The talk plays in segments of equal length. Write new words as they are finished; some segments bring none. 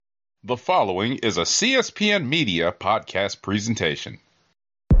The following is a CSPN Media podcast presentation.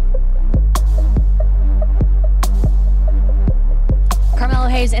 Carmelo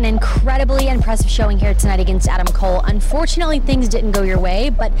Hayes, an incredibly impressive showing here tonight against Adam Cole. Unfortunately, things didn't go your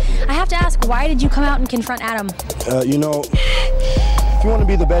way, but I have to ask, why did you come out and confront Adam? If you want to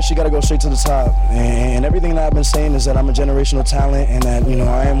be the best, you got to go straight to the top. And everything that I've been saying is that I'm a generational talent and that,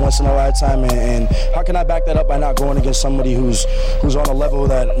 I am once in a lifetime. And how can I back that up by not going against somebody who's on a level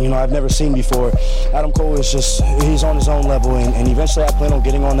that, I've never seen before? Adam Cole is he's on his own level. And eventually I plan on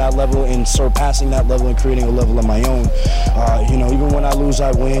getting on that level and surpassing that level and creating a level of my own. Even when I lose,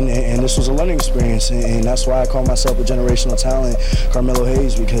 I win. And this was a learning experience. And that's why I call myself a generational talent, Carmelo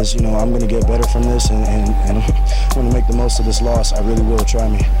Hayes, because, I'm going to get better from this and I'm going to make the most of this loss. I really will. Try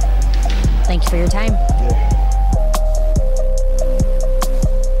me. Thank you for your time. Yeah.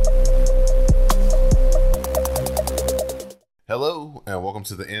 Hello and welcome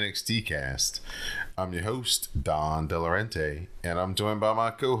to the NXT cast. I'm your host, Don Delarente, and I'm joined by my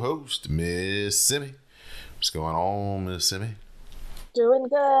co-host, Miss Simi. What's going on, Miss Simi? Doing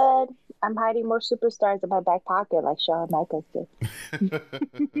good. I'm hiding more superstars in my back pocket like Shawn Michaels did.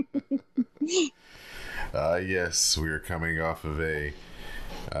 Yes, we are coming off of a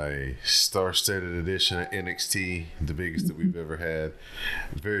star-studded edition of NXT, the biggest that we've ever had.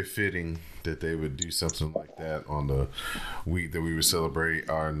 Very fitting that they would do something like that on the week that we would celebrate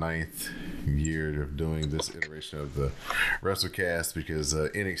our 9th year of doing this iteration of the WrestleCast, because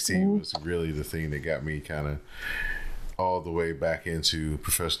NXT was really the thing that got me kind of all the way back into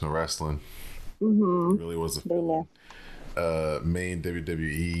professional wrestling. It really was a main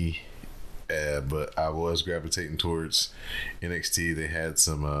WWE. But I was gravitating towards NXT. They had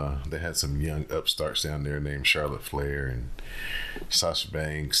some young upstarts down there named Charlotte Flair and Sasha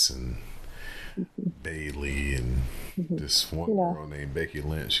Banks and Bayley and this one girl named Becky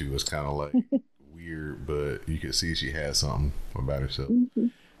Lynch, who was kind of like weird, but you could see she had something about herself.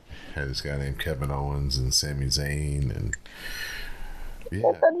 Had this guy named Kevin Owens and Sami Zayn and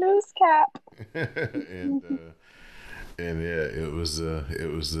with a news cap. And yeah, it was a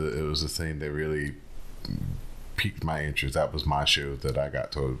thing that really piqued my interest. That was my show that I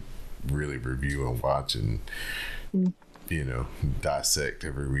got to really review and watch and dissect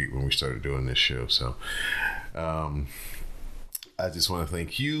every week when we started doing this show. So I just want to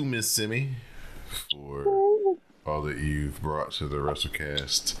thank you, Miss Simi, for all that you've brought to the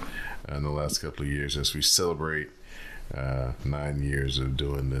WrestleCast in the last couple of years as we celebrate 9 years of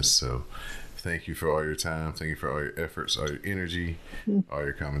doing this. So thank you for all your time. Thank you for all your efforts, all your energy, all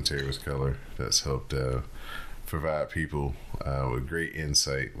your commentary with color. That's helped provide people with great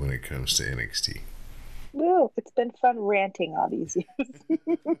insight when it comes to NXT. Woo, it's been fun ranting all these years.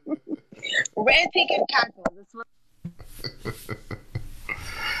 Ranting and cackling.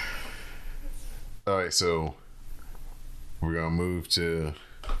 All right, so we're going to move to...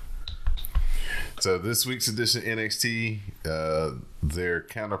 So this week's edition of NXT, they're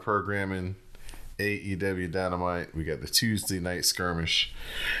counter-programming AEW Dynamite. We got the Tuesday night skirmish,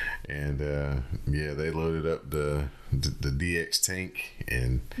 and they loaded up the DX tank,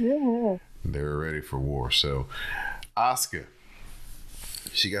 and they were ready for war. So Asuka,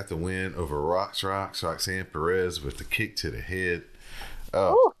 she got the win over Roxanne Perez with the kick to the head.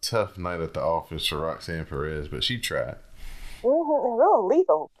 Oh, tough night at the office for Roxanne Perez, but she tried. A real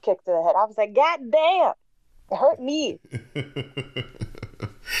lethal kick to the head. I was like, God damn, it hurt me.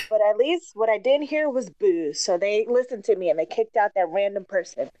 But at least what I didn't hear was boos. So they listened to me and they kicked out that random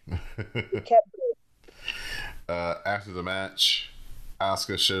person who kept booing. After the match,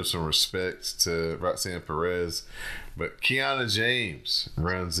 Asuka showed some respect to Roxanne Perez, but Kiana James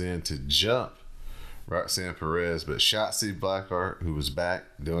runs in to jump Roxanne Perez, but Shotzi Blackheart, who was back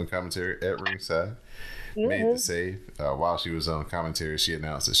doing commentary at ringside, made the save. While she was on commentary, she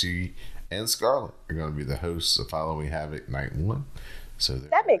announced that she and Scarlett are going to be the hosts of Halloween Havoc Night 1. So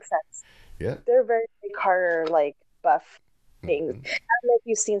that makes sense. Yeah, they're very Carter buff things. I don't know if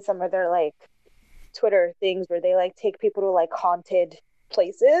you've seen some of their Twitter things where they take people to haunted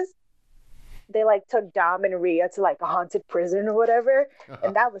places. They took Dom and Rhea to a haunted prison or whatever,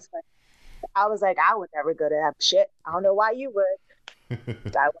 and that was fun. I was like, I would never go to that shit. I don't know why you would. I would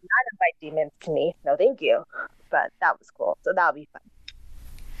not invite demons to me. No, thank you. But that was cool. So that'll be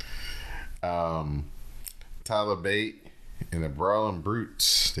fun. Tyler Bate and the Brawling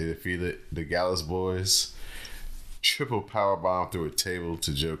Brutes, they defeated the Gallus Boys. Triple powerbomb through a table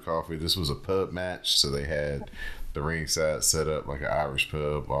to Joe Coffey. This was a pub match, so they had the ringside set up like an Irish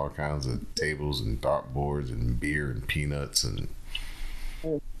pub, all kinds of tables and dartboards and beer and peanuts and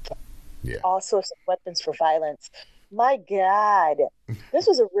also some weapons for violence. My God. This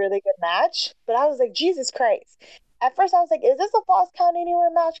was a really good match, but I was like, Jesus Christ. At first, I was like, is this a Falls Count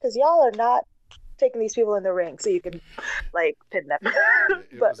Anywhere match? Because y'all are not taking these people in the ring so you can, like, pin them.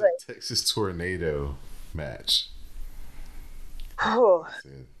 It But, was a Texas Tornado match. oh,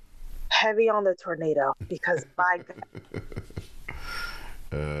 heavy on the tornado because by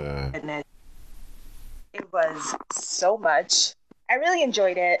goodness, it was so much. I really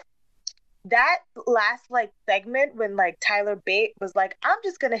enjoyed it. That last like segment when like Tyler Bate was like, I'm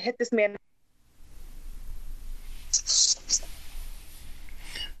just gonna hit this man.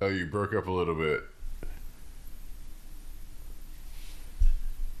 Oh, you broke up a little bit.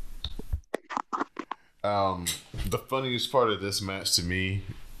 The funniest part of this match to me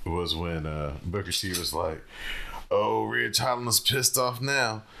was when Booker T was like, "Oh, Ridge Holland's pissed off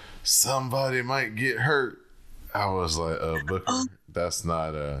now. Somebody might get hurt." I was like, "Booker, that's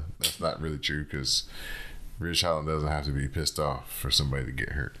not really true because Ridge Holland doesn't have to be pissed off for somebody to get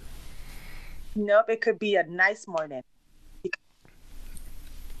hurt." Nope, it could be a nice morning.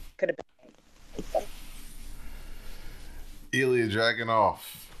 Could have been. Ilya Dragunov.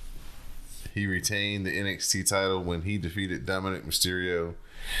 He retained the NXT title when he defeated Dominic Mysterio,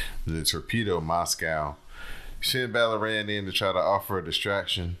 the Torpedo Moscow. Finn Balor ran in to try to offer a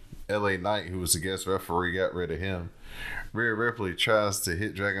distraction. LA Knight, who was the guest referee, got rid of him. Rhea Ripley tries to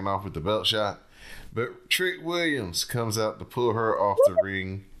hit Dragunov with the belt shot, but Trick Williams comes out to pull her off the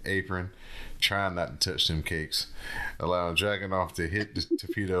ring apron, trying not to touch them cakes, allowing Dragunov to hit the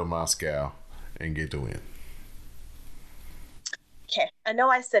Torpedo Moscow and get the win. Okay, I know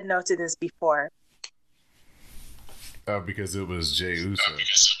I said no to this before. Because it was Jey Uso.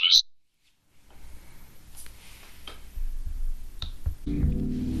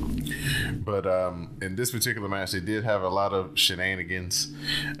 But in this particular match, they did have a lot of shenanigans.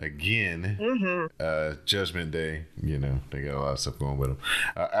 Again, Judgment Day, you know, they got a lot of stuff going with them.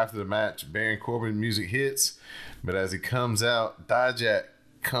 After the match, Baron Corbin music hits, but as he comes out, Dijak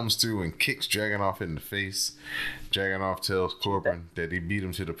comes through and kicks Dragunov in the face. Dragunov tells Corbin that he beat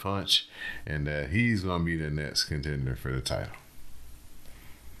him to the punch and that he's going to be the next contender for the title.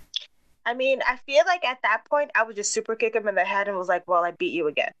 I mean, I feel like at that point, I would just super kick him in the head and was like, well, I beat you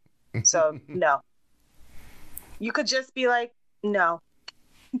again. So, no. You could just be like, no.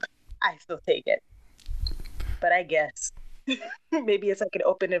 I still take it. But I guess. Maybe it's like an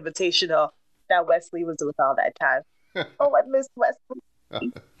open invitational that Wesley was doing all that time. Oh, I missed Wesley.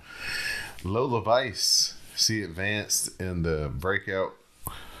 Lola Vice, she advanced in the breakout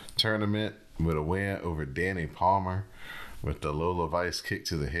tournament with a win over Danny Palmer with the Lola Vice kick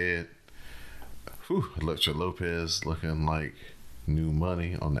to the head. Electra Lopez looking like new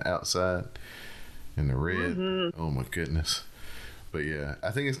money on the outside in the red. Oh my goodness. But yeah,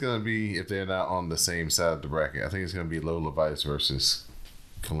 I think it's going to be, if they're not on the same side of the bracket, I think it's going to be Lola Vice versus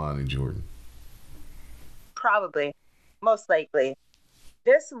Kalani Jordan. Probably. Most likely.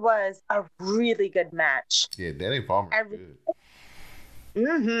 This was a really good match. Yeah, Danny Palmer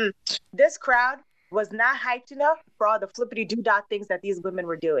good. This crowd was not hyped enough for all the flippity-doo-dah things that these women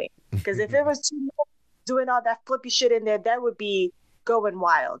were doing. Because if it was too much doing all that flippy shit in there, that would be going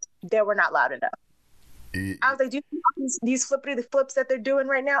wild. They were not loud enough. I was like, do you think these flippity flips that they're doing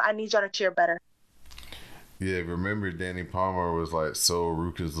right now? I need y'all to cheer better. Yeah, remember Danny Palmer was like Sol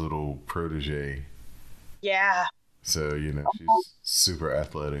Ruka's little protege. Yeah. So, you know, she's super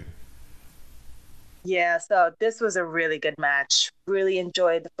athletic. Yeah, so this was a really good match. Really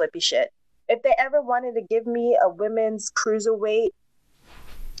enjoyed the flippy shit. If they ever wanted to give me a women's cruiserweight,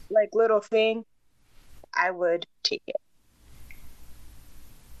 like, little thing, I would take it.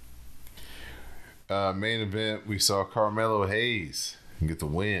 Main event, we saw Carmelo Hayes get the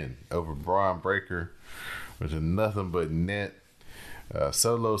win over Braun Breaker with a nothing but net.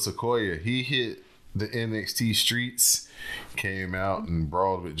 Solo Sikoa, he hit the NXT streets, came out and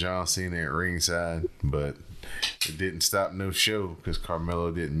brawled with John Cena at ringside, but it didn't stop no show because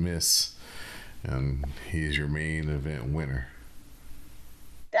Carmelo didn't miss, and he is your main event winner.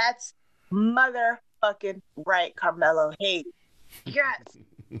 That's motherfucking right, Carmelo Hayes. Yes.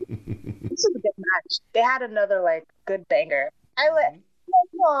 This was a good match. They had another like good banger. I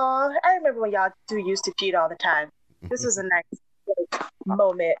remember when y'all two used to cheat all the time. This was a nice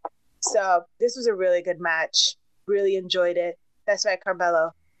moment. So this was a really good match. Really enjoyed it. That's right,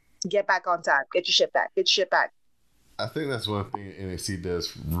 Carmelo. Get back on time. Get your shit back. Get your shit back. I think that's one thing NXT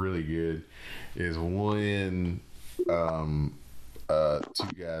does really good is when two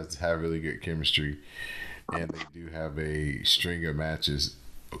guys have really good chemistry and they do have a string of matches.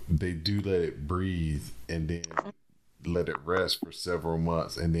 They do let it breathe, and then let it rest for several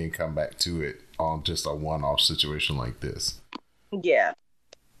months and then come back to it on just a one-off situation like this. Yeah.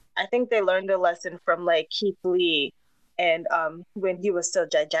 I think they learned a lesson from like Keith Lee and when he was still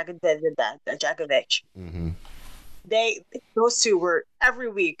Jagovic. Those two were every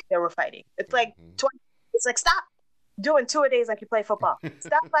week they were fighting. It's like 20. It's like stop doing 2 a days like you play football.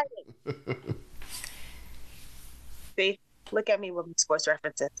 Stop fighting. See, look at me with sports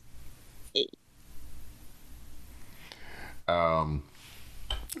references. Hey.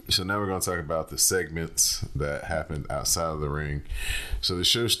 So now we're going to talk about the segments that happened outside of the ring. So the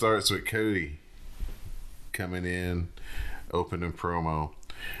show starts with Cody coming in, opening promo.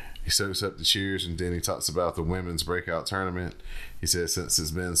 He soaks up the cheers and then he talks about the women's breakout tournament. He says since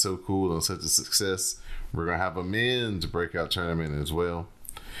it's been so cool and such a success, we're going to have a men's breakout tournament as well.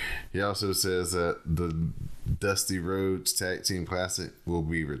 He also says that the Dusty Rhodes Tag Team Classic will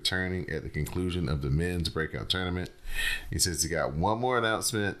be returning at the conclusion of the men's breakout tournament. He says he got one more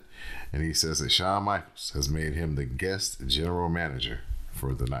announcement, and he says that Shawn Michaels has made him the guest general manager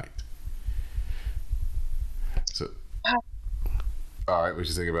for the night. So, all right, what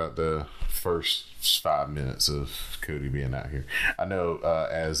you think about the first 5 minutes of Cody being out here? I know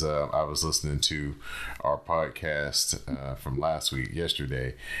as I was listening to our podcast from last week,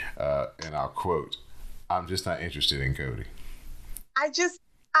 yesterday, and I'll quote, "I'm just not interested in Cody." I'm just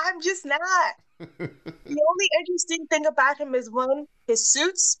not. The only interesting thing about him is one, his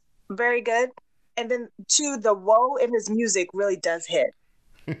suits, very good. And then two, the woe in his music really does hit.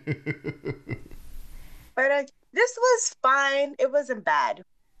 But this was fine. It wasn't bad.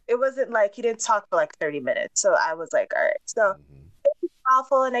 It wasn't like he didn't talk for like 30 minutes. So I was like, all right. So it was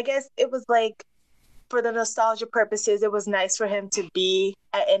awful. And I guess it was like, for the nostalgia purposes, it was nice for him to be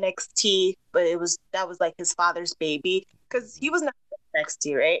at NXT, but that was like his father's baby. Because he was not at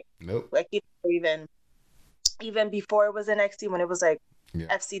NXT, right? Nope. Like even before it was NXT, when it was like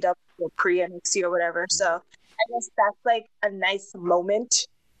FCW or pre-NXT or whatever. So I guess that's like a nice moment.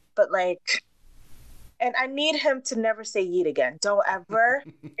 But like, and I need him to never say yeet again. Don't ever.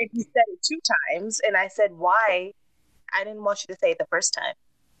 And he said it 2 times. And I said, why? I didn't want you to say it the first time.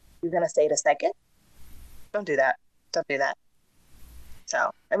 You're going to say it a second? Don't do that. Don't do that. So,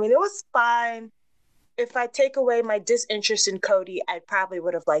 I mean, it was fine. If I take away my disinterest in Cody, I probably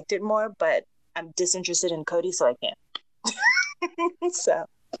would have liked it more, but I'm disinterested in Cody, so I can't. So.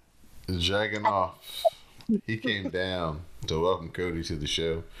 Dragunov, he came down to welcome Cody to the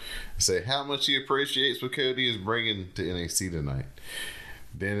show and say how much he appreciates what Cody is bringing to NXT tonight.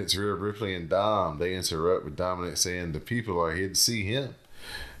 Then it's Rhea Ripley and Dom. They interrupt with Dominic saying the people are here to see him.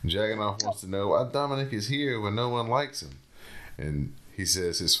 Dragunov wants to know why Dominic is here when no one likes him. And he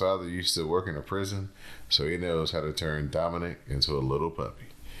says his father used to work in a prison, so he knows how to turn Dominic into a little puppy.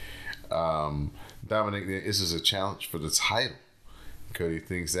 Dominic, this is a challenge for the title. Cody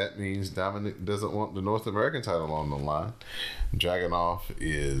thinks that means Dominic doesn't want the North American title on the line. Dragunov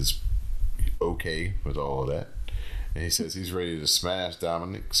is okay with all of that. And he says he's ready to smash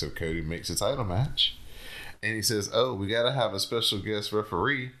Dominic, so Cody makes a title match. And he says, oh, we got to have a special guest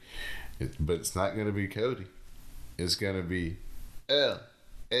referee, but it's not going to be Cody. It's going to be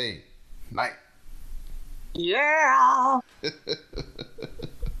L.A. Knight. Yeah.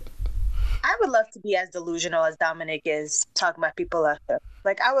 I would love to be as delusional as Dominic is talking about people left him.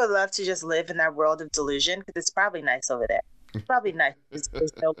 Like, I would love to just live in that world of delusion because it's probably nice over there. It's probably nice.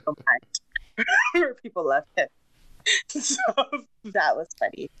 There's no complaint where people left him. So that was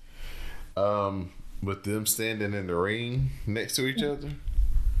funny. With them standing in the ring next to each other,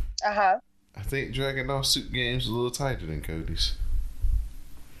 I think Dragunov's suit game's a little tighter than Cody's.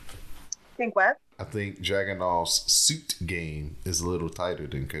 Think what? I think Dragunov's suit game is a little tighter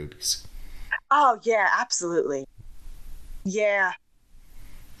than Cody's. Oh yeah, absolutely. Yeah,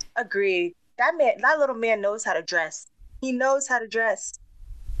 agreed. That little man knows how to dress. He knows how to dress.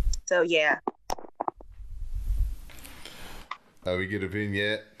 So yeah. We get a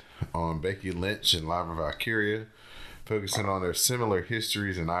vignette on Becky Lynch and Lyra Valkyria, focusing on their similar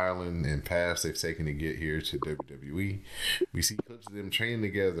histories in Ireland and paths they've taken to get here to WWE. We see clips of them training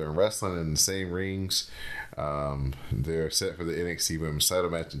together and wrestling in the same rings. They're set for the NXT Women's title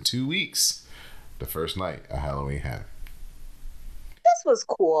match in 2 weeks, the first night of Halloween Havoc. This was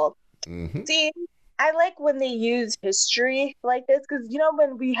cool. Mm-hmm. See, I like when they use history like this because, you know,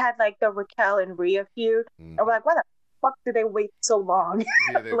 when we had like the Raquel and Rhea feud, and we're like, what the fuck did they wait so long?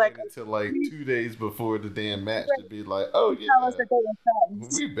 Yeah, they like, waited until like 2 days before the damn match to be like, oh yeah, tell us that they were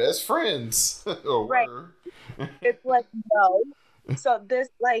friends. we best friends. Or right. were. It's like, no, So this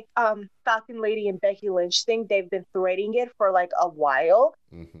like Falcon Lady and Becky Lynch thing, they've been threading it for like a while.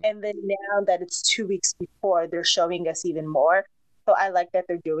 And then now that it's 2 weeks before, they're showing us even more. So I like that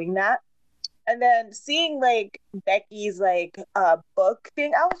they're doing that. And then seeing like Becky's like book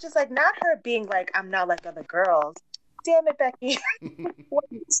thing, I was just like, not her being like, I'm not like other girls. Damn it, Becky. What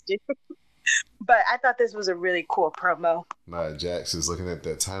did you do? But I thought this was a really cool promo. Nia Jax is looking at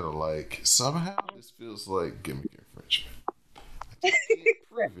that title like, somehow this feels like gimmick infringement. I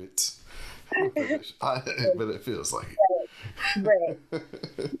just can't prove it. But it feels like it. Right.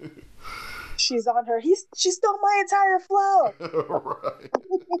 She's on her. She stole my entire flow. Right.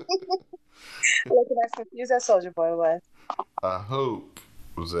 Look at that confused that Soldier Boy was. I hope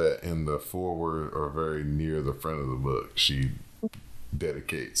that in the foreword or very near the front of the book, she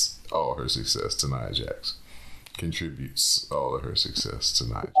dedicates all her success to Nia Jax. Contributes all of her success to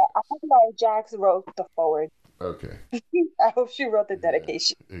Nia Jax. I hope Nia Jax wrote the forward. Okay. I hope she wrote the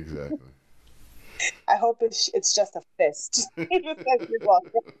dedication. Yeah, exactly. I hope it's just a fist.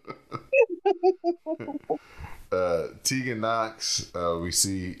 Tegan Knox, we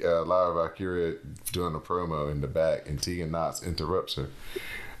see Lyra Valkyria doing a promo in the back, and Tegan Knox interrupts her.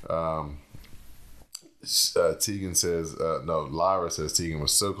 Tegan says, Lyra says Tegan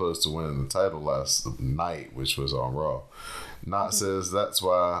was so close to winning the title last night, which was on Raw. Knox says that's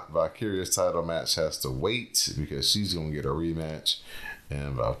why Valkyria's title match has to wait, because she's going to get a rematch,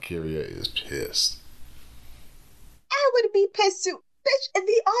 and Valkyria is pissed. I would be pissed too. Bitch,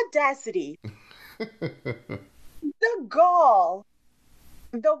 the audacity. The gall.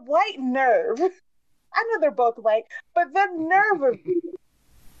 The white nerve. I know they're both white, but the nerve of you.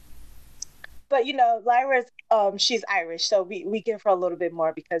 But Lyra's she's Irish, so we give her a little bit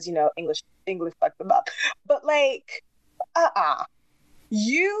more because English fucked them up. But like,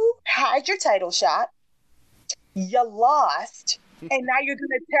 you had your title shot, you lost, and now you're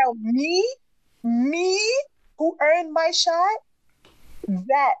gonna tell me who earned my shot,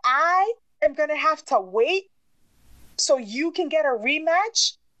 that I am gonna have to wait so you can get a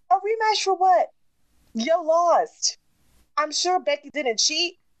rematch? A rematch for what? You lost. I'm sure Becky didn't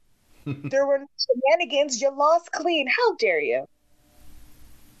cheat. There were no shenanigans. You lost clean. How dare you?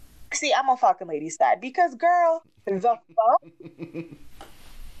 See, I'm on Falcon Lady's side because, girl, the fuck?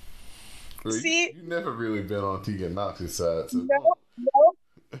 Well, See, you never really been on Tegan Knox's side. So no.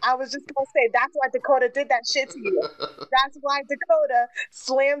 I was just gonna say that's why Dakota did that shit to you. That's why Dakota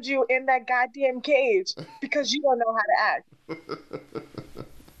slammed you in that goddamn cage, because you don't know how to act.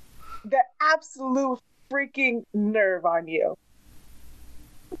 The absolute freaking nerve on you.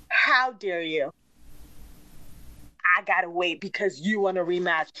 How dare you? I gotta wait because you want a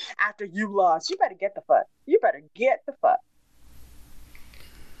rematch after you lost. You better get the fuck. You better get the fuck.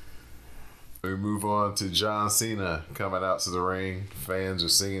 We move on to John Cena coming out to the ring. Fans are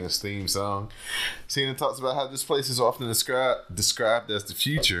singing his theme song. Cena talks about how this place is often described as the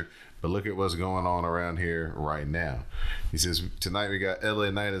future, but look at what's going on around here right now. He says, tonight we got LA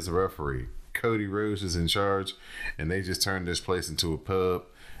Knight as a referee. Cody Rhodes is in charge, and they just turned this place into a pub.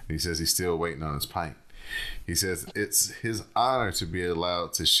 And he says he's still waiting on his pint. He says it's his honor to be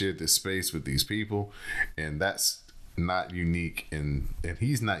allowed to share this space with these people, and that's not unique, and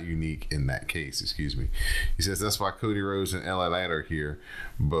he's not unique in that case. Excuse me. He says that's why Cody Rhodes and LA Knight are here,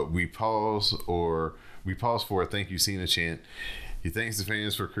 but we pause for a thank you Cena chant. He thanks the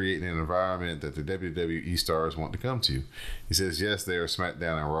fans for creating an environment that the WWE stars want to come to. He says yes, they are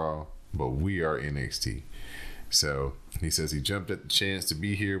SmackDown and Raw, but we are NXT. So he says he jumped at the chance to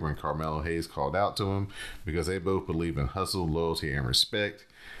be here when Carmelo Hayes called out to him, because they both believe in hustle, loyalty, and respect.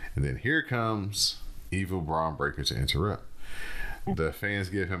 And then here comes evil Braun Breaker to interrupt. The fans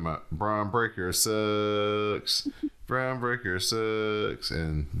give him a Braun Breaker sucks. Braun Breaker sucks.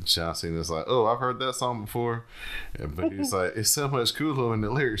 And John Cena's like, oh, I've heard that song before. But he's like, it's so much cooler when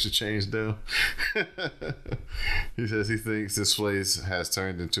the lyrics are changed though. He says he thinks this place has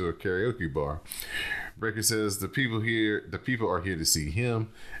turned into a karaoke bar. Breaker says the people are here to see him,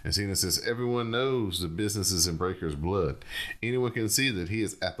 and Cena says everyone knows the business is in Breaker's blood. Anyone can see that he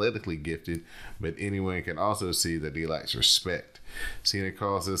is athletically gifted, but anyone can also see that he lacks respect. Cena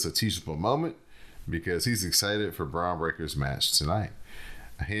calls this a teachable moment because he's excited for Braun Breaker's match tonight.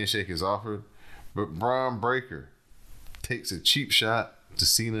 A handshake is offered, but Braun Breaker takes a cheap shot to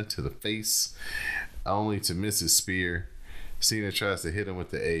Cena to the face, only to miss his spear. Cena tries to hit him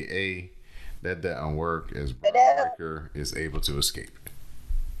with the AA. That doesn't work, as Braun Breaker is able to escape.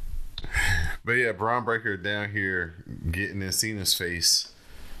 But yeah, Braun Breaker down here getting in Cena's face,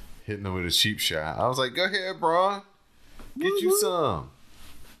 hitting him with a cheap shot. I was like, go ahead, Braun. Get you some.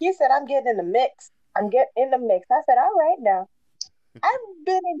 He said, I'm getting in the mix. I'm getting in the mix. I said, all right now. I've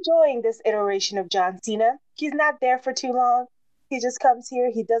been enjoying this iteration of John Cena. He's not there for too long. He just comes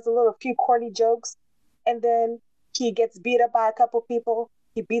here, he does a few corny jokes, and then he gets beat up by a couple people.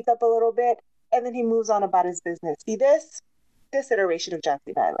 He beats up a little bit, and then he moves on about his business. See this iteration of John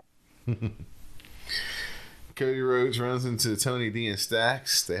Cena I like. Cody Rhodes runs into Tony D and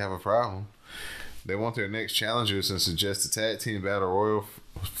Stacks. They have a problem. They want their next challengers and suggest a tag team battle royal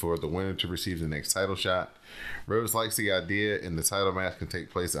for the winner to receive the next title shot. Rhodes likes the idea, and the title match can take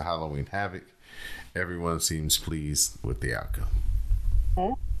place at Halloween Havoc. Everyone seems pleased with the outcome.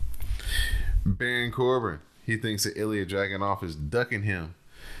 Hmm? Baron Corbin, he thinks that Ilya Dragunov is ducking him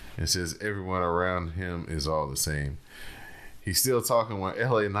and says everyone around him is all the same. He's still talking when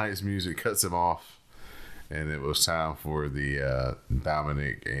LA Knight's music cuts him off, and it was time for the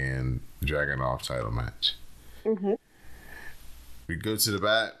Dominic and Dragunov title match. Mm-hmm. We go to the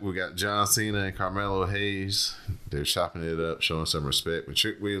back. We got John Cena and Carmelo Hayes. They're chopping it up, showing some respect. When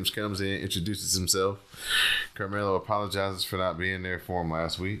Trick Williams comes in, introduces himself. Carmelo apologizes for not being there for him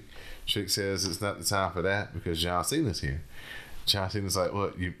last week. Trick says it's not the time for that because John Cena's here. John Cena's like,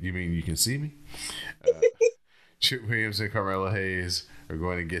 what, you mean you can see me? Trick Williams and Carmelo Hayes are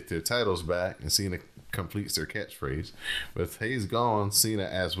going to get their titles back, and Cena completes their catchphrase. With Hayes gone, Cena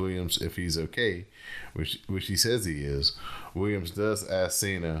asks Williams if he's okay, which he says he is. Williams does ask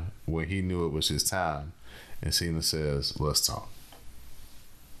Cena when he knew it was his time, and Cena says, let's talk.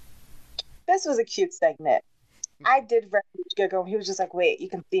 This was a cute segment. I did very much giggle. He was just like, wait, you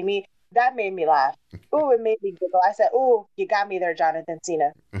can see me? That made me laugh. Ooh, it made me giggle. I said, ooh, you got me there, Jonathan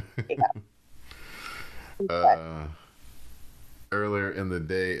Cena. You got me. Earlier in the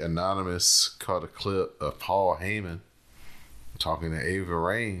day, Anonymous caught a clip of Paul Heyman talking to Ava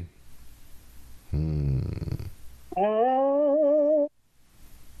Raine.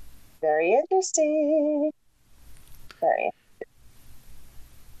 Very interesting. Very interesting.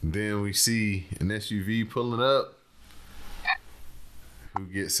 Then we see an SUV pulling up. Who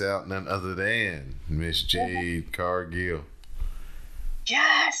gets out? None other than Miss Jade Cargill.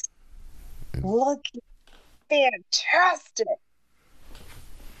 Yes. Looking fantastic.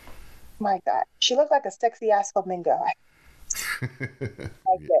 My God. She looked like a sexy ass flamingo.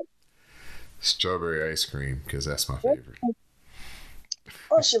 Strawberry ice cream, because that's my favorite.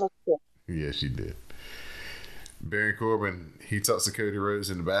 Oh, she looked good. Yeah, she did. Baron Corbin, he talks to Cody Rhodes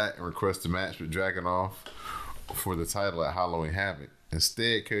in the back and requests a match with Dragunov for the title at Halloween Havoc.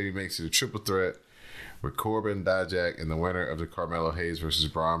 Instead, Cody makes it a triple threat with Corbin, Dijak, and the winner of the Carmelo Hayes versus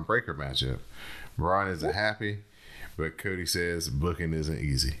Braun Breaker matchup. Braun isn't happy, but Cody says booking isn't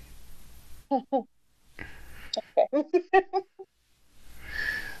easy.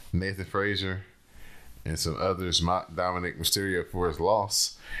 Nathan Frazier and some others mock Dominic Mysterio for his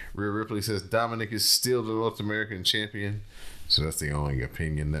loss. Rhea Ripley says Dominic is still the North American champion, so that's the only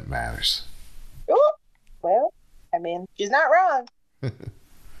opinion that matters. Ooh, well, I mean, she's not wrong.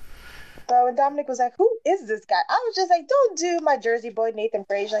 So when Dominic was like, who is this guy? I was just like, don't do my Jersey boy Nathan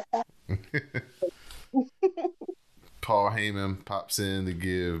Frazier like that. Paul Heyman pops in to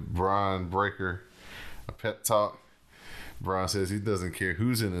give Braun Breaker a pep talk. Braun says he doesn't care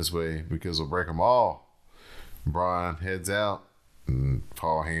who's in his way because he'll break them all. Braun heads out, and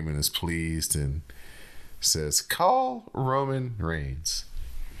Paul Heyman is pleased and says, call Roman Reigns.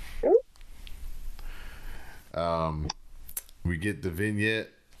 We get the vignette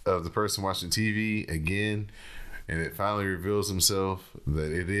of the person watching TV again, and it finally reveals himself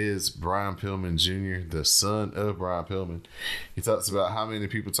that it is Brian Pillman Jr., the son of Brian Pillman. He talks about how many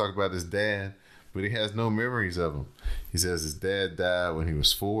people talk about his dad, but he has no memories of him. He says his dad died when he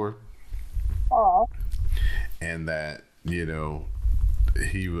was 4. Aww. And that, he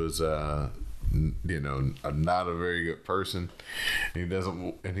was, not a very good person.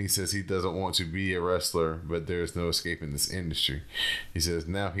 And he says he doesn't want to be a wrestler, but there's no escaping this industry. He says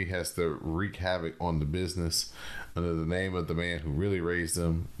now he has to wreak havoc on the business under the name of the man who really raised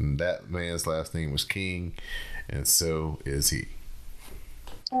him. And that man's last name was King, and so is he.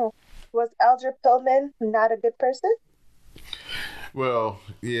 Was Elder Pillman not a good person? Well,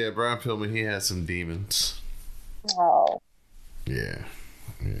 yeah, Brian Pillman, he had some demons. Oh. Yeah.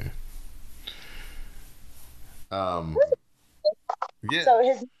 Yeah. So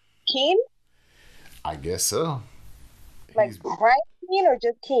his Keen? I guess so. Like Brian Keen or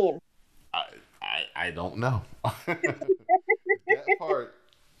just Keen? I don't know. That part,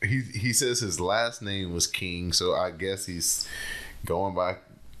 he says his last name was King, so I guess he's going by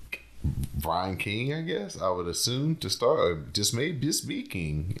Brian King, I guess. I would assume to start, or just be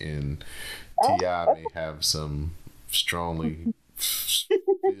King, and T.I. may have some strongly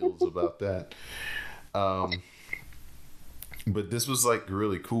feels about that. But this was like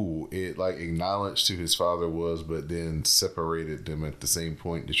really cool. It like acknowledged who his father was, but then separated them at the same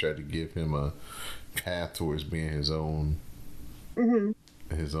point to try to give him a path towards being his own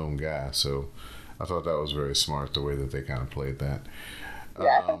guy. So I thought that was very smart the way that they kind of played that.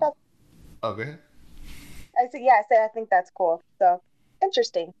 Yeah, I think that's. Oh, go ahead. I said I think that's cool. So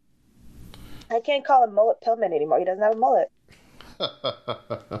interesting. I can't call him Mullet Pillman anymore. He doesn't have a mullet.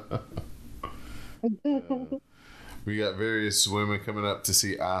 We got various women coming up to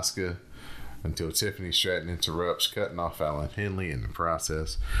see Asuka until Tiffany Stratton interrupts, cutting off Fallon Henley in the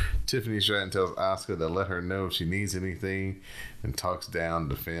process. Tiffany Stratton tells Asuka to let her know if she needs anything and talks down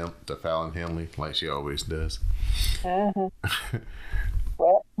to Fallon Henley like she always does.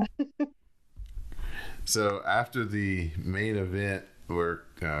 Well. So after the main event where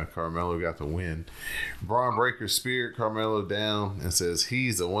Carmelo got the win, Braun Breaker speared Carmelo down and says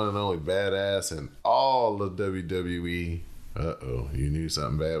he's the one and only badass in all of WWE. Uh-oh, you knew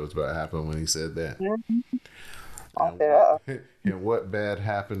something bad was about to happen when he said that. And what bad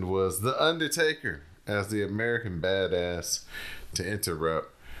happened was The Undertaker, as the American badass, to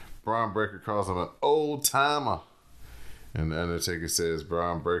interrupt. Braun Breaker calls him an old timer. And The Undertaker says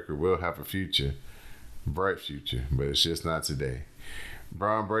Braun Breaker will have a future. Bright future, but it's just not today.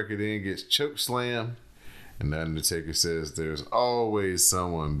 Braun Breaker then gets choke slammed, and The Undertaker says there's always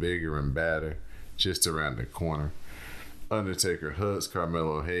someone bigger and badder just around the corner. Undertaker hugs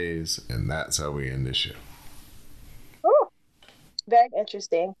Carmelo Hayes, and that's how we end the show. Ooh, very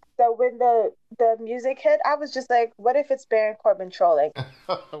interesting. So when the music hit, I was just like, what if it's Baron Corbin trolling?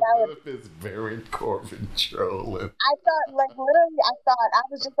 What if it's Baron Corbin trolling? I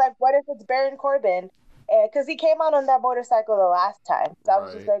was just like, what if it's Baron Corbin? Because he came out on that motorcycle the last time. So I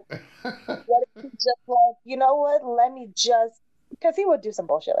was just like, what if he just like, you know what? Let me just, because he would do some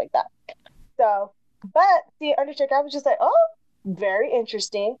bullshit like that. So, but the Undertaker, I was just like, oh, very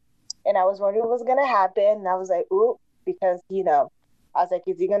interesting. And I was wondering what was going to happen. And I was like, ooh, because, you know, I was like,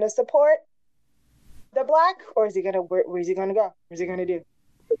 is he going to support the Black, or is he going to, where's he going to go? What's he going to do?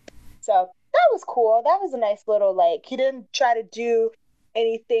 So that was cool. That was a nice little, like, he didn't try to do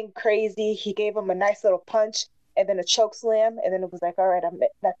anything crazy. He gave him a nice little punch and then a choke slam, and then it was like, all right,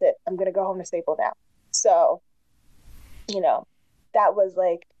 that's it. I'm gonna go home to Staple now. So, you know, that was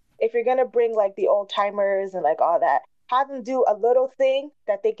like, if you're gonna bring like the old timers and like all that, have them do a little thing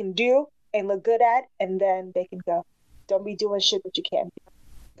that they can do and look good at, and then they can go. Don't be doing shit that you can't do.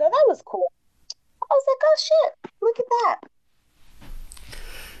 So that was cool. I was like, oh shit, look at that.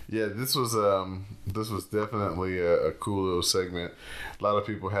 Yeah, this was definitely a cool little segment. A lot of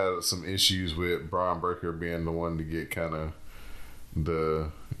people had some issues with Braun Breaker being the one to get kind of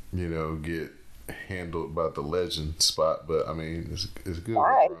get handled by the legend spot, but I mean, it's good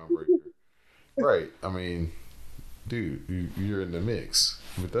for Braun Breaker, right? I mean, dude, you're in the mix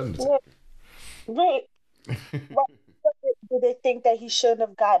with Undertaker, right? Did they think that he shouldn't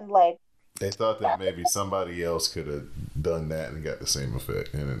have gotten like? They thought that maybe somebody else could have done that and got the same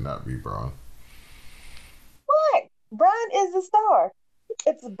effect, and it not be Braun. What? Braun is the star.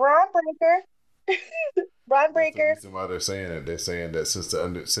 It's Braun Breaker. Braun Breaker. That's the reason why they're saying it. They're saying that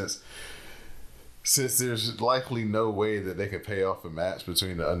since there's likely no way that they could pay off a match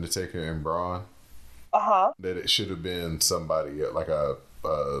between the Undertaker and Braun, that it should have been somebody like a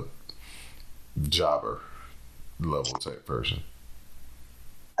jobber level type person.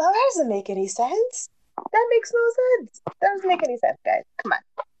 Oh, that doesn't make any sense. That makes no sense. That doesn't make any sense, guys. Come on.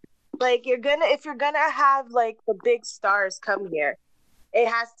 Like, if you're gonna have like the big stars come here, it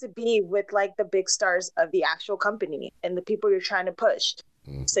has to be with like the big stars of the actual company and the people you're trying to push.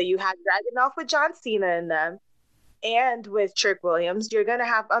 So you have Dragunov with John Cena in them, and with Trick Williams, you're gonna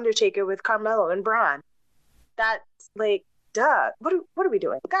have Undertaker with Carmelo and Braun. That's like, duh. What are we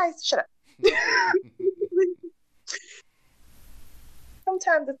doing, guys? Shut up.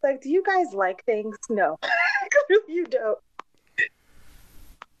 Sometimes it's like, do you guys like things? No, you don't.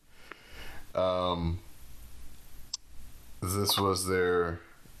 This was their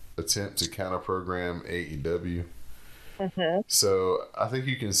attempt to counter program AEW. So I think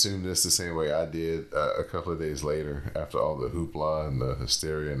you consumed this the same way I did a couple of days later, after all the hoopla and the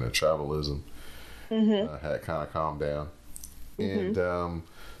hysteria and the tribalism had kind of calmed down. And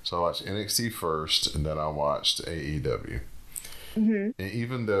so I watched NXT first, and then I watched AEW. And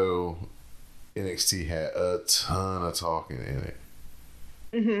even though NXT had a ton of talking in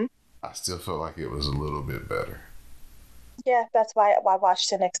it, I still felt like it was a little bit better. Yeah, that's why I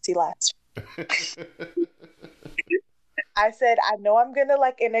watched NXT last. I said, I know I'm going to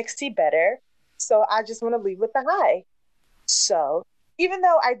like NXT better, so I just want to leave with the high. So, even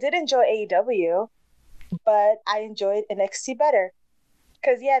though I did enjoy AEW, but I enjoyed NXT better.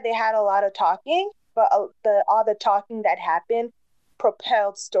 Because, yeah, they had a lot of talking, but all the talking that happened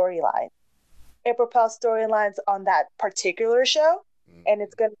propelled storylines. It propels storylines on that particular show, and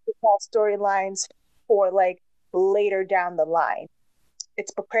it's going to propel storylines for, like, later down the line.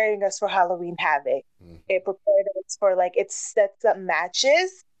 It's preparing us for Halloween Havoc. It prepared us for, like, it sets up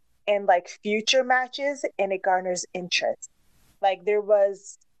matches and, like, future matches, and it garners interest. Like, there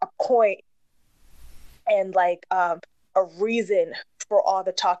was a point and, like, a reason for all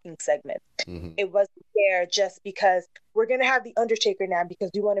the talking segments. It wasn't there just because we're going to have The Undertaker now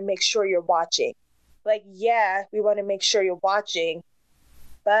because we want to make sure you're watching. Like, yeah, we want to make sure you're watching,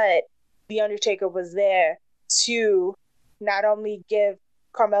 but The Undertaker was there to not only give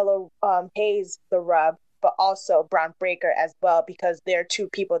Carmelo Hayes the rub, but also Braun Breaker as well, because they're two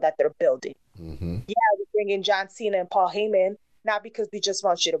people that they're building. Yeah, we bring in John Cena and Paul Heyman, not because we just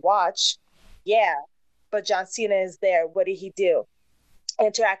want you to watch. Yeah, but John Cena is there. What did he do?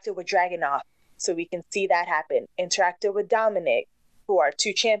 Interacted with Dragunov, so we can see that happen. Interacted with Dominic, who are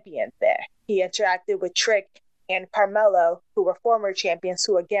two champions there. He interacted with Trick and Carmelo, who were former champions,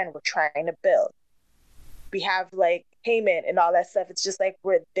 who again were trying to build. We have like Heyman and all that stuff. It's just like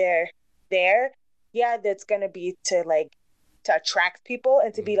we're there. Yeah, that's gonna be to attract people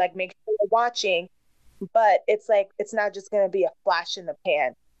and to be like make sure you're watching. But it's like it's not just gonna be a flash in the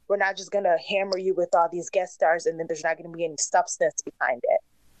pan. We're not just gonna hammer you with all these guest stars and then there's not gonna be any substance behind it.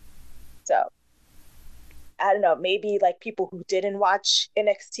 So I don't know, maybe like people who didn't watch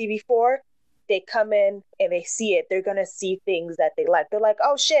NXT before, they come in and they see it. They're gonna see things that they like. They're like,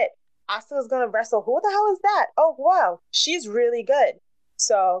 oh shit, Asuka's gonna wrestle. Who the hell is that? Oh wow, she's really good.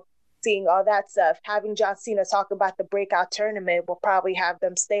 So seeing all that stuff, having John Cena talk about the breakout tournament will probably have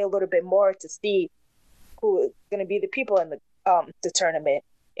them stay a little bit more to see who is gonna be the people in the tournament.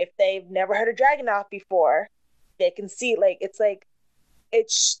 If they've never heard of Dragunov before, they can see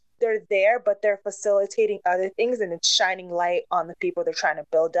they're there, but they're facilitating other things and it's shining light on the people they're trying to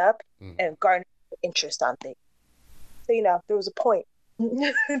build up and garner interest on things. So, there was a point.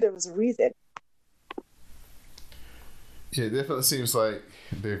 There was a reason. Yeah, it definitely seems like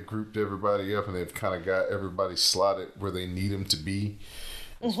they've grouped everybody up and they've kind of got everybody slotted where they need them to be.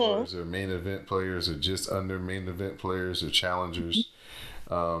 As far as their main event players or just under main event players or challengers.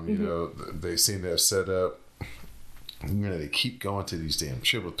 They seem to have set up, they keep going to these damn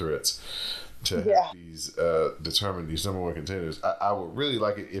triple threats to have these, determine these number one contenders. I would really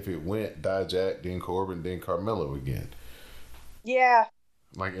like it if it went Dijak, then Corbin, then Carmelo again. Yeah.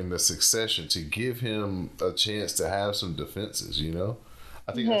 Like in the succession to give him a chance to have some defenses,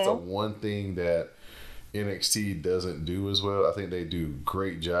 I think that's the one thing that NXT doesn't do as well. I think they do a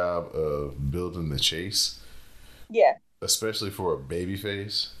great job of building the chase. Yeah. Especially for a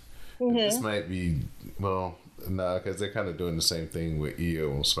babyface. This might be, because they're kind of doing the same thing with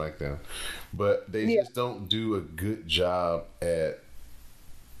EO on SmackDown. But they just don't do a good job at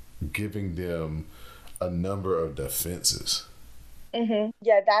giving them a number of defenses.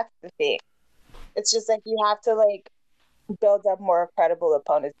 Yeah, that's the thing. It's just like you have to build up more credible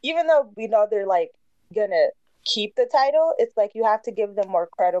opponents. Even though we know they're gonna keep the title, it's like you have to give them more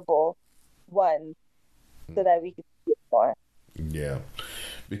credible ones so that we can see it more. Yeah,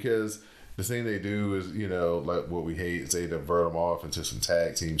 because the thing they do is, like what we hate is they divert them off into some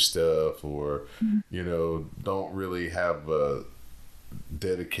tag team stuff or, don't really have a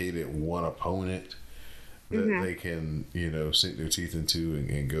dedicated one opponent that they can, sink their teeth into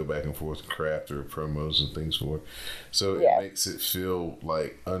and go back and forth and craft their promos and things for. So it makes it feel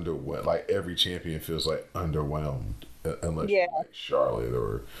like underwhelmed. Like every champion feels like underwhelmed unless you're like Charlotte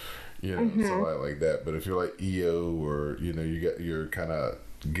or, somebody like that. But if you're like EO or, you're kind of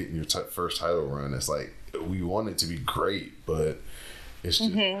getting your first title run, it's like we want it to be great, but it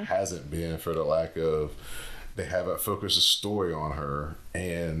just hasn't been for the lack of they haven't focused a story on her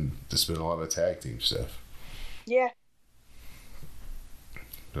and there's been a lot of tag team stuff. Yeah.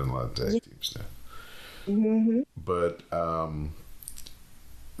 Done a lot of tag team stuff. But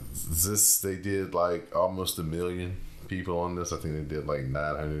they did almost 1 million people on this. I think they did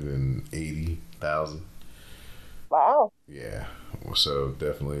 980,000. Wow. Yeah. So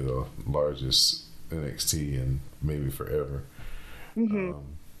definitely the largest NXT in maybe forever.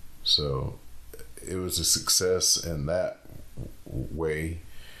 So it was a success in that way.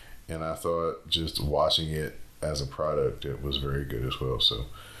 And I thought just watching it as a product, it was very good as well. So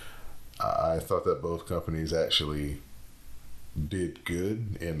I thought that both companies actually did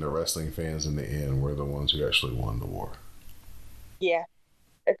good, and the wrestling fans in the end were the ones who actually won the war. Yeah,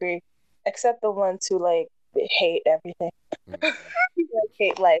 agree. Except the ones who hate everything.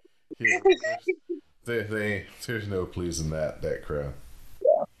 Hate life. There's no pleasing that crowd.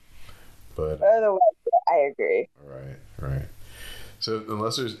 Yeah. But Otherwise, I agree. right. So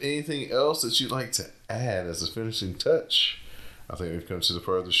unless there's anything else that you'd like to add as a finishing touch, I think we've come to the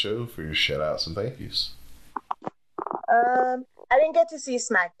part of the show for your shout outs and thank yous. I didn't get to see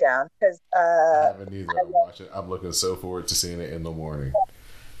SmackDown because I haven't either. I'm watching. I'm looking so forward to seeing it in the morning.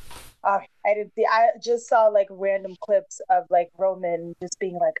 I didn't see. I just saw like random clips of like Roman just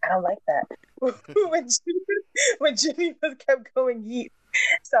being like, "I don't like that," when Jimmy was kept going yeet.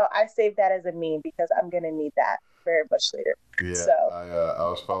 So I saved that as a meme because I'm gonna need that very much later. Yeah, so. I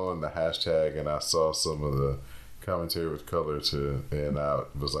was following the hashtag and I saw some of the commentary with color too, and I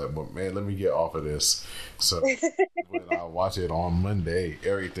was like, well, man, let me get off of this. So when I watch it on Monday,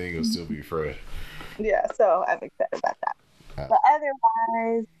 everything will still be fresh. Yeah, so I'm excited about that. But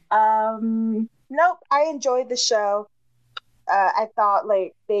otherwise, nope, I enjoyed the show. I thought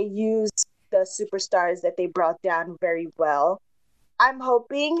like they used the superstars that they brought down very well. I'm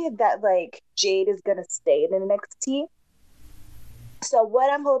hoping that like Jade is gonna stay in NXT. So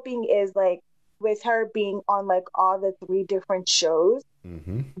what I'm hoping is like with her being on like all the 3 different shows,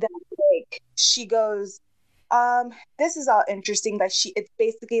 that like she goes, this is all interesting. Like it's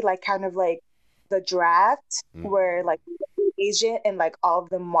basically like kind of like the draft where like the agent and like all of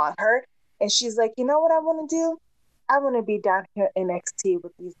them want her, and she's like, you know what I want to do? I want to be down here in NXT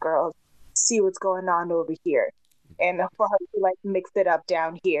with these girls, see what's going on over here, and for her to like mix it up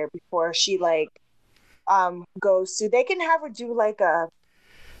down here before she like goes to. They can have her do like a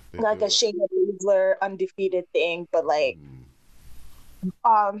Shayna Baszler undefeated thing, but like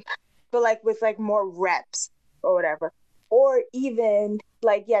with like more reps or whatever, or even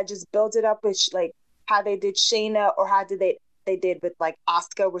like just build it up with like how they did Shayna, or how did they did with like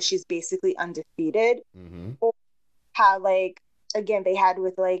Asuka, where she's basically undefeated, or how like again they had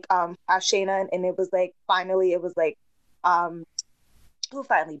with like how Shayna, and it was like finally it was like who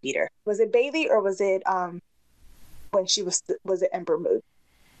finally beat her? Was it Bayley or was it when she was it Ember Moon?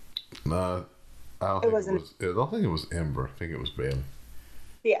 No, I don't think it was Ember. I think it was Bayley.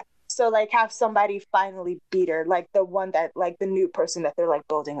 Yeah. So like have somebody finally beat her, like the one that like the new person that they're like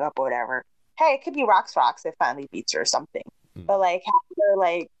building up or whatever. Hey, it could be Rocks that finally beats her or something. But like have her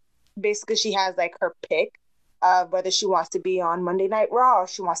like basically she has like her pick of whether she wants to be on Monday Night Raw or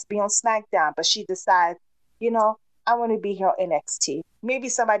she wants to be on SmackDown, but she decides, I want to be here on NXT. Maybe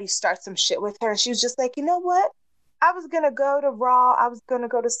somebody starts some shit with her. She was just like, you know what? I was going to go to Raw. I was going to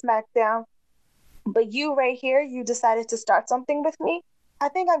go to SmackDown. But you right here, you decided to start something with me. I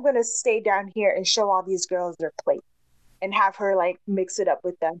think I'm going to stay down here and show all these girls their plate and have her like mix it up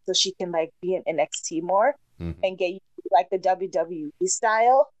with them so she can like be in NXT more and get like the WWE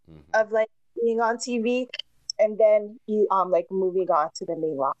style of like being on TV, and then you like moving on to the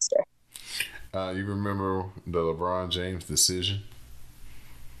main roster. You remember the LeBron James decision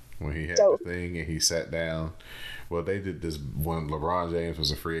when he had the thing and he sat down? Well, they did this when LeBron James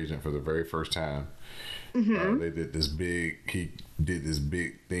was a free agent for the very first time. They did this big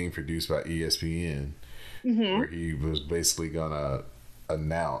thing produced by ESPN where he was basically gonna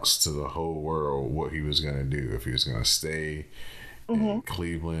announce to the whole world what he was gonna do, if he was gonna stay in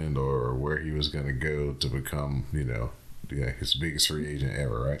Cleveland or where he was gonna go to become, his biggest free agent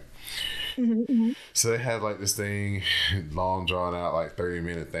ever, right? So they had like this thing, long drawn out, like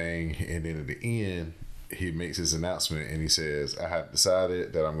 30-minute thing, and then at the end he makes his announcement and he says, I have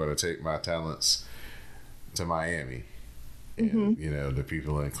decided that I'm going to take my talents to Miami. And the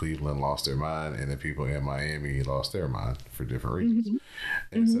people in Cleveland lost their mind, and the people in Miami lost their mind for different reasons.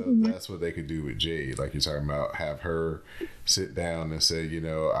 And so that's what they could do with Jade, like you're talking about. Have her sit down and say,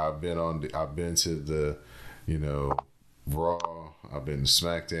 I've been to the, Raw, I've been to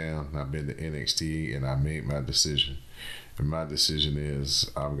SmackDown, I've been to NXT, and I made my decision. And my decision is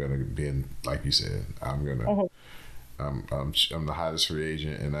I'm gonna be, like you said, I'm the hottest free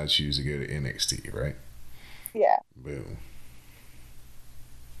agent, and I choose to go to NXT, right? Yeah. Boom.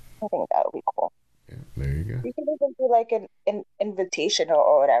 I think that would be cool. Yeah, there you go. You can even do like an invitation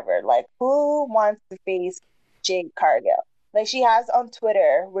or whatever. Like, who wants to face Jade Cargill? Like she has on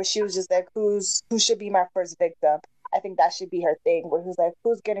Twitter where she was just like, who should be my first victim? I think that should be her thing, where who's like,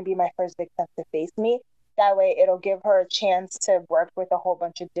 who's gonna be my first victim to face me? That way it'll give her a chance to work with a whole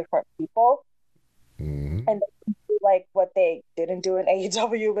bunch of different people. And like what they didn't do in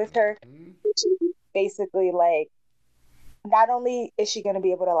AEW with her, which is basically like, not only is she going to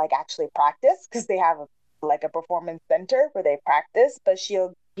be able to like actually practice because they have a performance center where they practice, but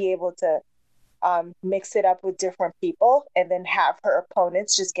she'll be able to mix it up with different people and then have her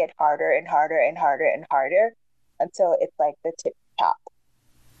opponents just get harder and harder and harder and harder until it's like the tip top.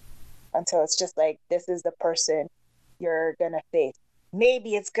 until it's just like, this is the person you're gonna face.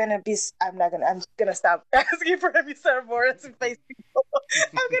 Maybe it's gonna be. I'm gonna stop asking for Emi Sanamora to face people.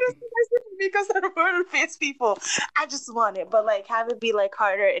 I'm gonna stop asking for Miko Sanamora to face people. I just want it, but like have it be like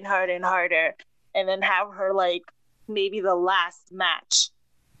harder and harder and harder, and then have her like maybe the last match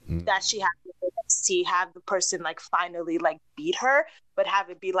that she has with NXT, have the person like finally like beat her, but have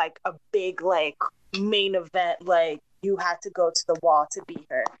it be like a big like main event, like you had to go to the wall to beat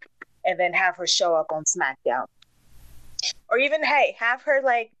her, and then have her show up on SmackDown. Or even, hey, have her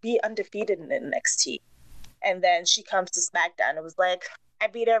like be undefeated in NXT, and then she comes to SmackDown and was like, I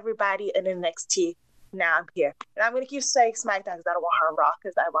beat everybody in NXT. Now I'm here. And I'm going to keep saying SmackDown because I don't want her Raw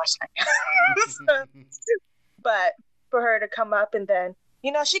because I watch SmackDown. But for her to come up and then,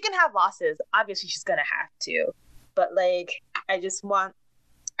 you know, she can have losses. Obviously, she's going to have to. But like, I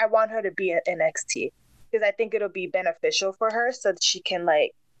want her to be in NXT because I think it'll be beneficial for her so that she can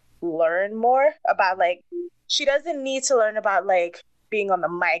like learn more about like, she doesn't need to learn about like being on the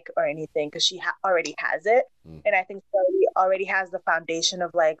mic or anything because she already has it. And I think she already has the foundation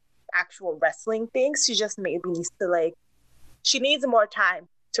of like actual wrestling things. She just maybe needs to like, she needs more time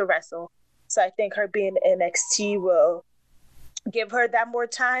to wrestle. So I think her being in NXT will give her that more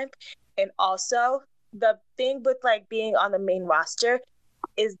time. And also the thing with like being on the main roster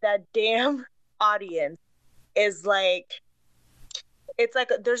is that damn audience is like, it's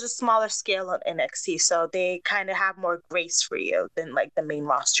like there's a smaller scale on NXT, so they kind of have more grace for you than like the main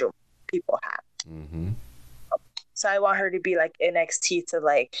roster people have. So I want her to be like NXT to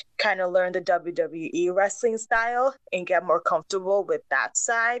like kind of learn the WWE wrestling style and get more comfortable with that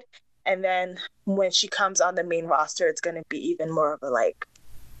side. And then when she comes on the main roster, it's going to be even more of a like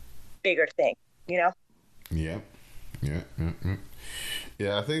bigger thing, you know? Yeah.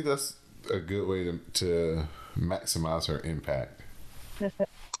 I think that's a good way to maximize her impact.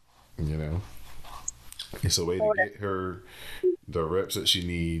 You know, it's a way to get her the reps that she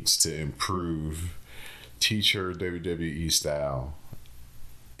needs to improve, teach her WWE style,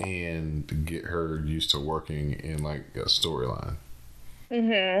 and get her used to working in like a storyline.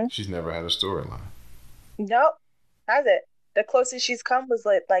 She's never had a storyline. Nope, has it? The closest she's come was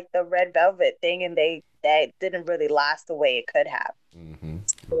like the Red Velvet thing, and that didn't really last the way it could have.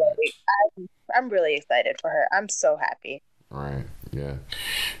 So, like, I'm really excited for her. I'm so happy. Right. Yeah.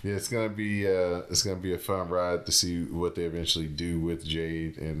 It's gonna be a fun ride to see what they eventually do with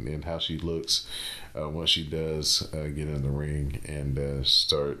Jade and how she looks once she does get in the ring and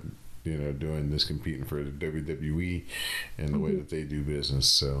start doing this, competing for the WWE and the way that they do business.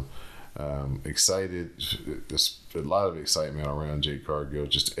 So excited. There's a lot of excitement around Jade Cargill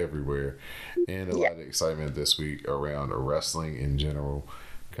just everywhere, and a lot of excitement this week around wrestling in general,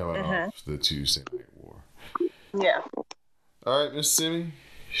 coming off the Tuesday Night War. Yeah. All right, Miss Simi,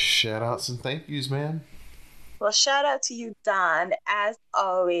 shout outs and thank yous, man. Well, shout out to you, Don, as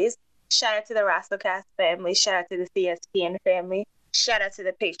always. Shout out to the Wrestlecast family. Shout out to the CSPN family. Shout out to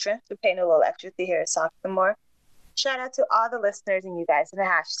the patrons for paying a little extra to hear us talk some more. Shout out to all the listeners and you guys in the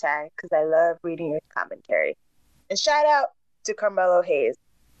hashtag because I love reading your commentary. And shout out to Carmelo Hayes.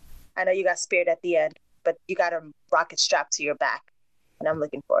 I know you got speared at the end, but you got a rocket strapped to your back, and I'm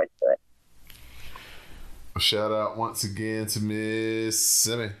looking forward to it. Shout out once again to Miss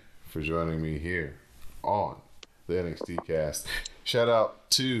Simi for joining me here on the NXT cast. Shout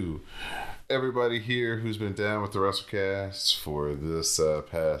out to everybody here who's been down with the WrestleCast for this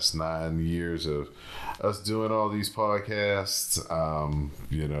past 9 years of us doing all these podcasts, from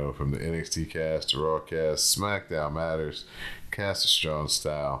the NXT cast to Raw cast, SmackDown Matters, Cast of Strong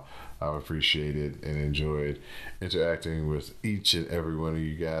Style. I've appreciated and enjoyed interacting with each and every one of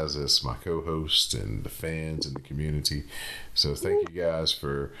you guys as my co-host and the fans and the community. So thank you guys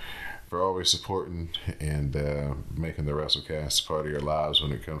for always supporting and making the WrestleCast part of your lives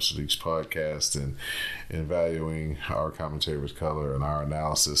when it comes to these podcasts and valuing our commentary with color and our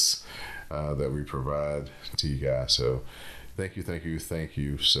analysis that we provide to you guys. So thank you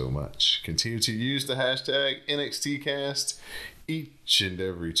so much. Continue to use the hashtag NXTcast each and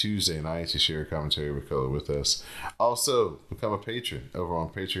every Tuesday night to share commentary with color with us. Also, become a patron over on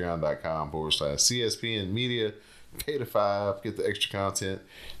patreon.com/CSPN Media. Pay the $5, get the extra content.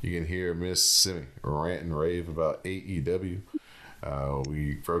 You can hear Miss Simi rant and rave about AEW.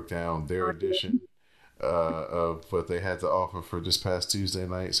 We broke down their edition of what they had to offer for this past Tuesday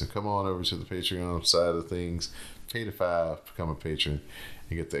night. So come on over to the Patreon side of things. Pay the $5, become a patron,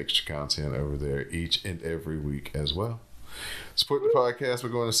 and get the extra content over there each and every week as well. Support the podcast. We're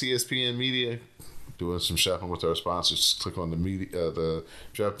going to CSPN Media, doing some shopping with our sponsors. Just click on the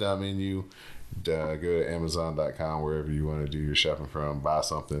drop down menu, Go to Amazon.com, wherever you want to do your shopping from, buy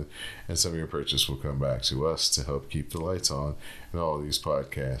something, and some of your purchase will come back to us to help keep the lights on, and all of these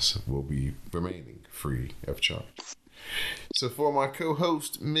podcasts will be remaining free of charge. So for my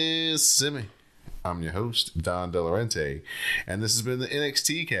co-host, Ms. Simi, I'm your host, Don DeLaurenti, and this has been the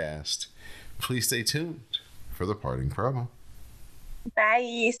NXT Cast. Please stay tuned for the parting promo.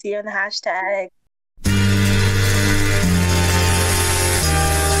 Bye. See you on the hashtag.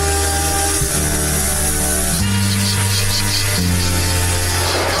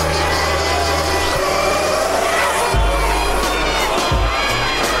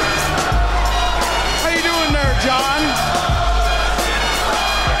 John.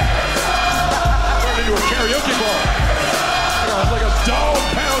 Turned into a karaoke bar. It's like a dog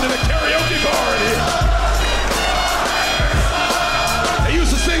pound in a karaoke bar in here. They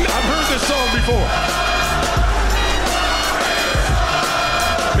used to sing, I've heard this song before.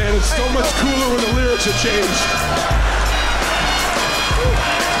 Man, it's so much cooler when the lyrics have changed.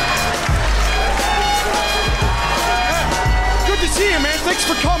 Good to see you, man. Thanks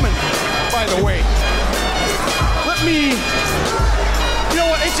for coming, by the way. You know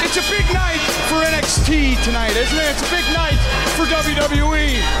what? It's a big night for NXT tonight, isn't it? It's a big night for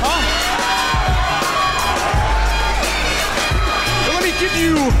WWE, huh? Well, let me give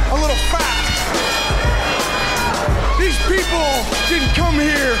you a little fact. These people didn't come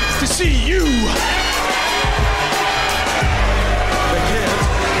here to see you. They can't.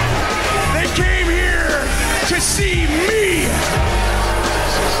 They came here to see me.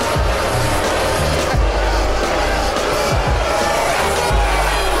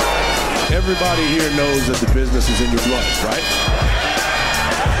 Everybody here knows that the business is in your blood, right?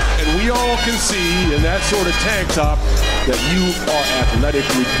 And we all can see in that sort of tank top that you are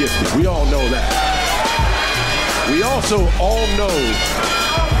athletically gifted. We all know that. We also all know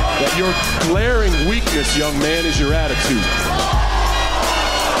that your glaring weakness, young man, is your attitude.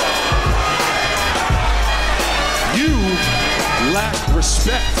 You lack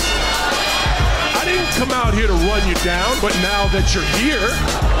respect. I didn't come out here to run you down, but now that you're here,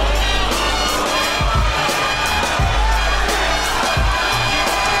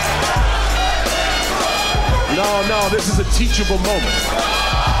 No, this is a teachable moment.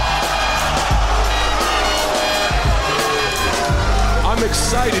 I'm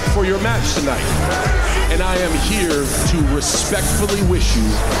excited for your match tonight, and I am here to respectfully wish you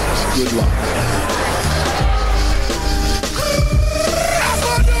good luck.